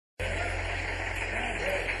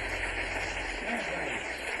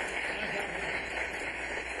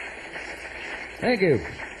Thank you.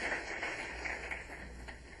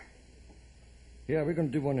 Yeah, we're going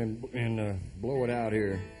to do one and blow it out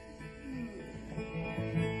here.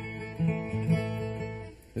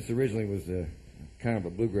 This originally was kind of a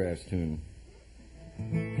bluegrass tune.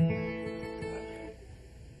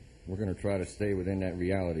 We're going to try to stay within that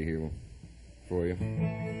reality here for you.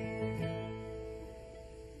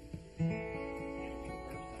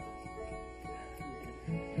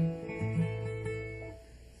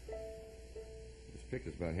 This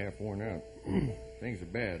picture's about half worn out. Things are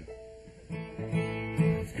bad.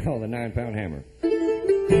 It's called the 9-Pound Hammer.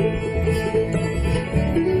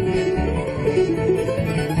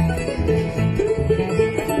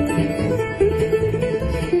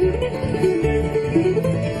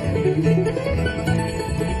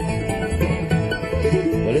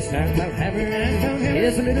 Well, this 9-Pound Hammer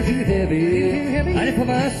is a little too heavy. Money for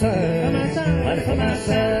my son, money for my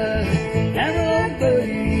son. Hammer on,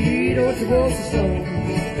 buddy, don't you go so slow.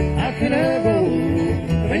 How can I roll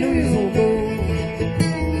when the wheels won't go?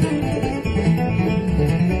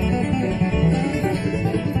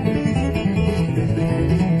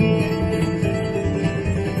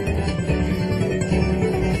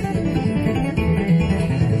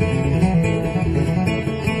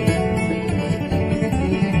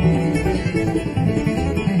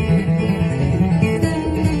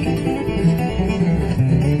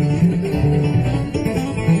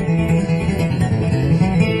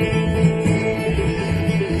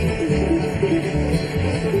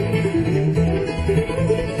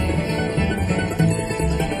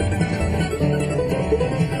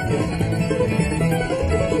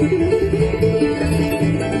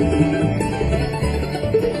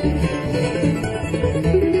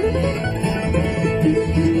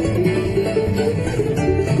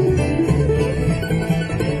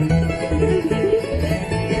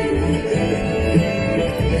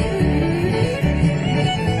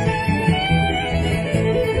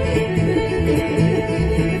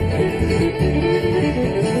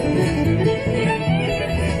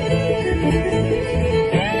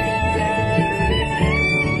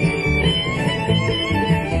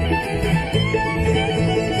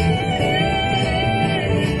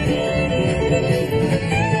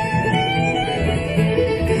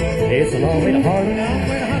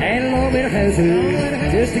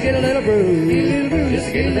 Just to get a little groove, just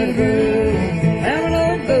to get a little groove. Hammer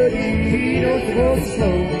along, buddy, don't you go so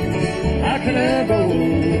slow. How can I roll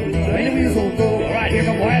when the wheels won't go? All right, here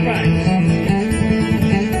come Wyatt Right.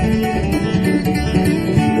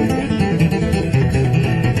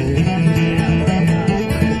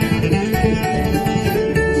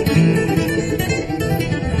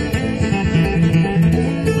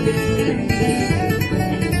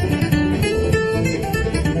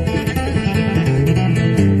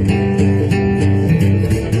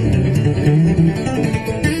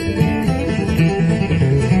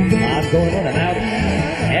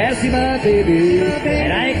 Baby,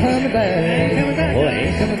 and I ain't coming back. Oh, I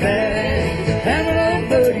ain't coming back. Hammer on,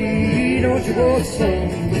 buddy, don't you go so slow.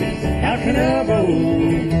 How can I roll?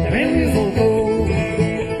 The man wheels won't go.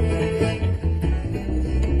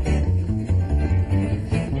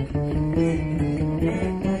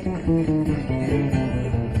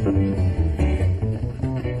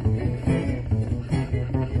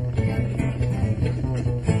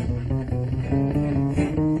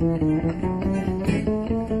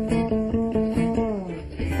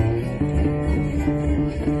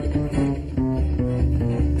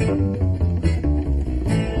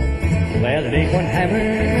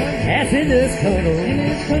 In this tunnel,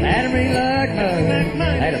 let him ring like mine,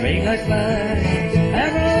 let him ring like mine.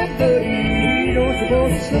 Hammer on, buddy, don't you go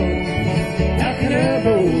so slow. How can I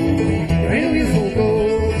roll? Rain the wheels won't go.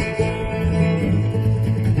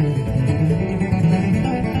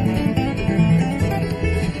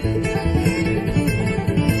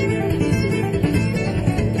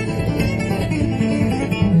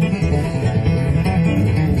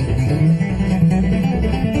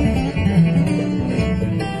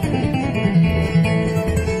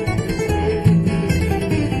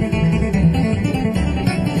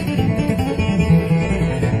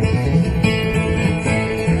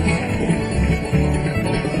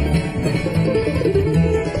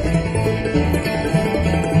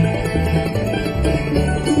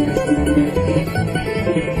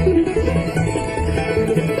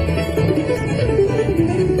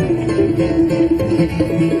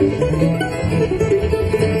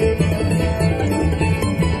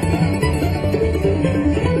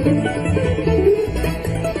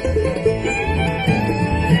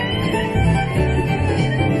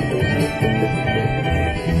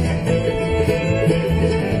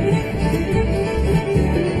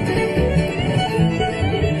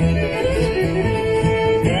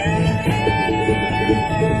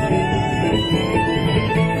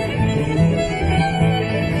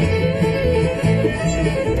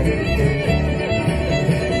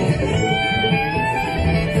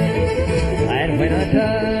 And when I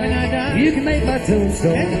die, you can make my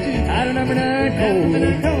tombstone out of number 9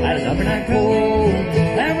 coal, out of number 9 coal.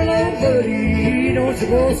 Hammer along, buddy, don't you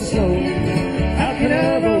go so slow. How can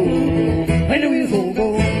I roll when the wheels won't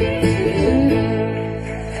go?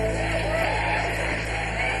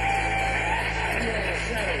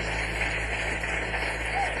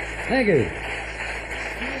 Thank you.